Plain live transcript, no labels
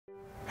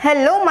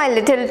Hello my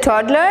little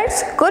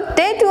toddlers, good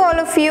day to all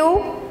of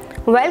you.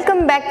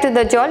 Welcome back to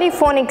the Jolly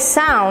Phonics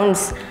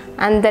sounds,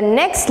 and the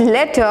next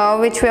letter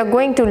which we are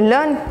going to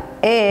learn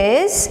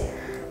is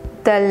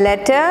the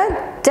letter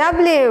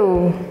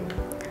W.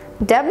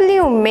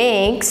 W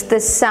makes the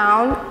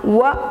sound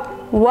W,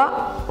 W,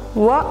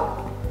 W.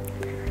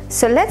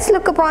 So let's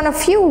look upon a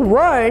few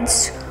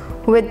words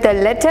with the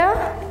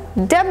letter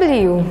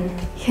W.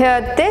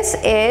 Here this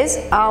is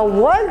a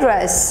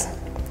walrus.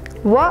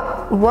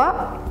 W,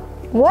 W.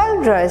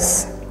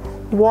 Walrus.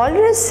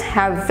 Walrus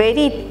have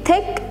very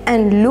thick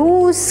and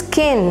loose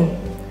skin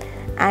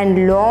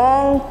and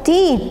long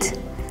teeth,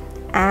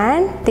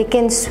 and they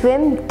can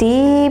swim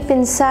deep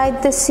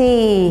inside the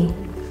sea.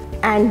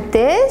 And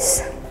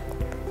this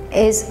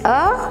is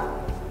a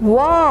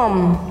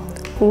worm.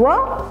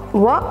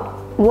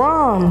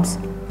 Worms.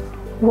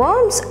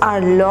 Worms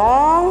are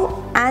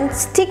long and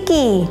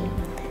sticky,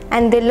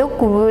 and they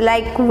look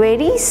like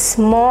very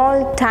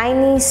small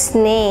tiny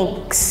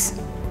snakes.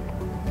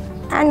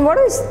 And what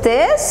is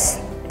this?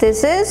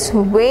 This is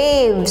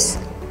waves.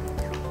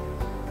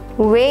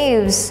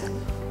 Waves.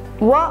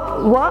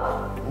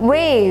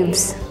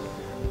 Waves.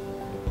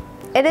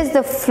 It is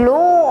the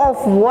flow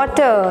of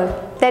water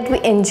that we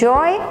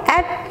enjoy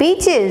at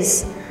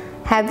beaches.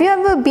 Have you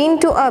ever been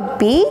to a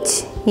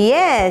beach?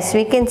 Yes,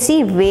 we can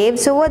see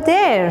waves over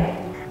there.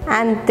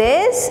 And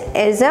this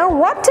is a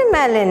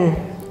watermelon.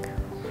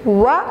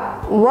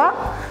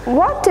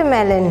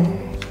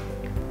 Watermelon.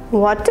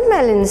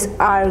 Watermelons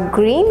are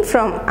green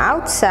from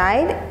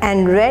outside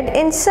and red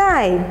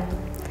inside,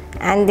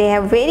 and they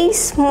have very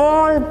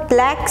small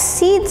black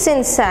seeds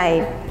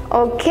inside.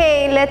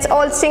 Okay, let's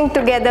all sing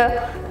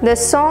together the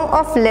song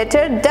of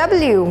letter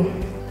W.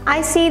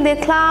 I see the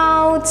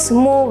clouds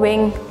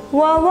moving,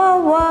 wah wah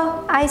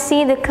wah. I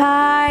see the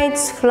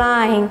kites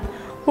flying,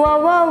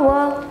 wah wah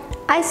wah.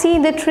 I see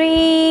the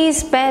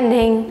trees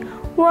bending,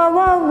 wah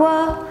wah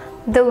wah.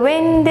 The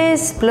wind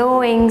is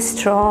blowing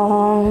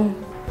strong.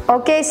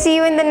 Okay, see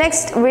you in the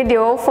next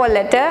video for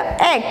letter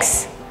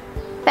X.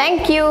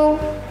 Thank you.